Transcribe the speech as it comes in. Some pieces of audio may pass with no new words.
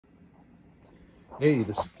Hey,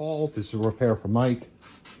 this is Paul. This is a repair for Mike.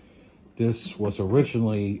 This was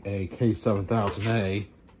originally a K7000A.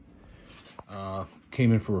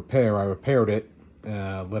 Came in for repair. I repaired it,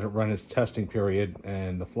 let it run its testing period,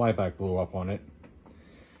 and the flyback blew up on it.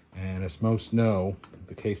 And as most know,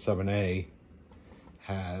 the K7A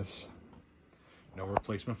has no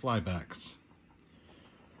replacement flybacks.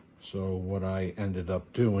 So what I ended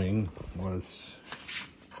up doing was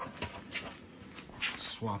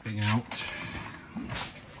swapping out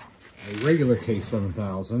a regular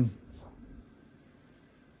K7000,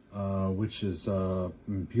 which is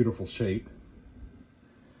in beautiful shape.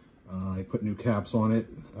 I put new caps on it,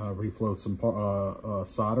 reflowed some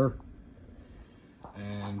solder,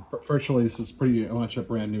 and virtually this is pretty much a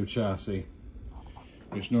brand new chassis.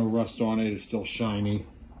 There's no rust on it, it's still shiny.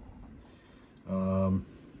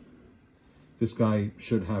 This guy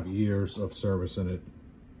should have years of service in it.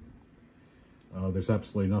 There's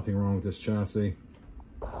absolutely nothing wrong with this chassis.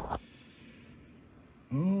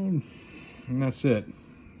 And that's it.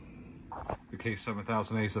 The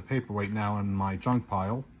K7000A is a paperweight now in my junk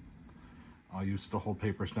pile. I'll use it to hold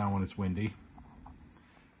papers down when it's windy.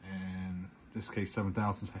 And this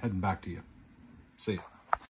K7000 is heading back to you. See ya.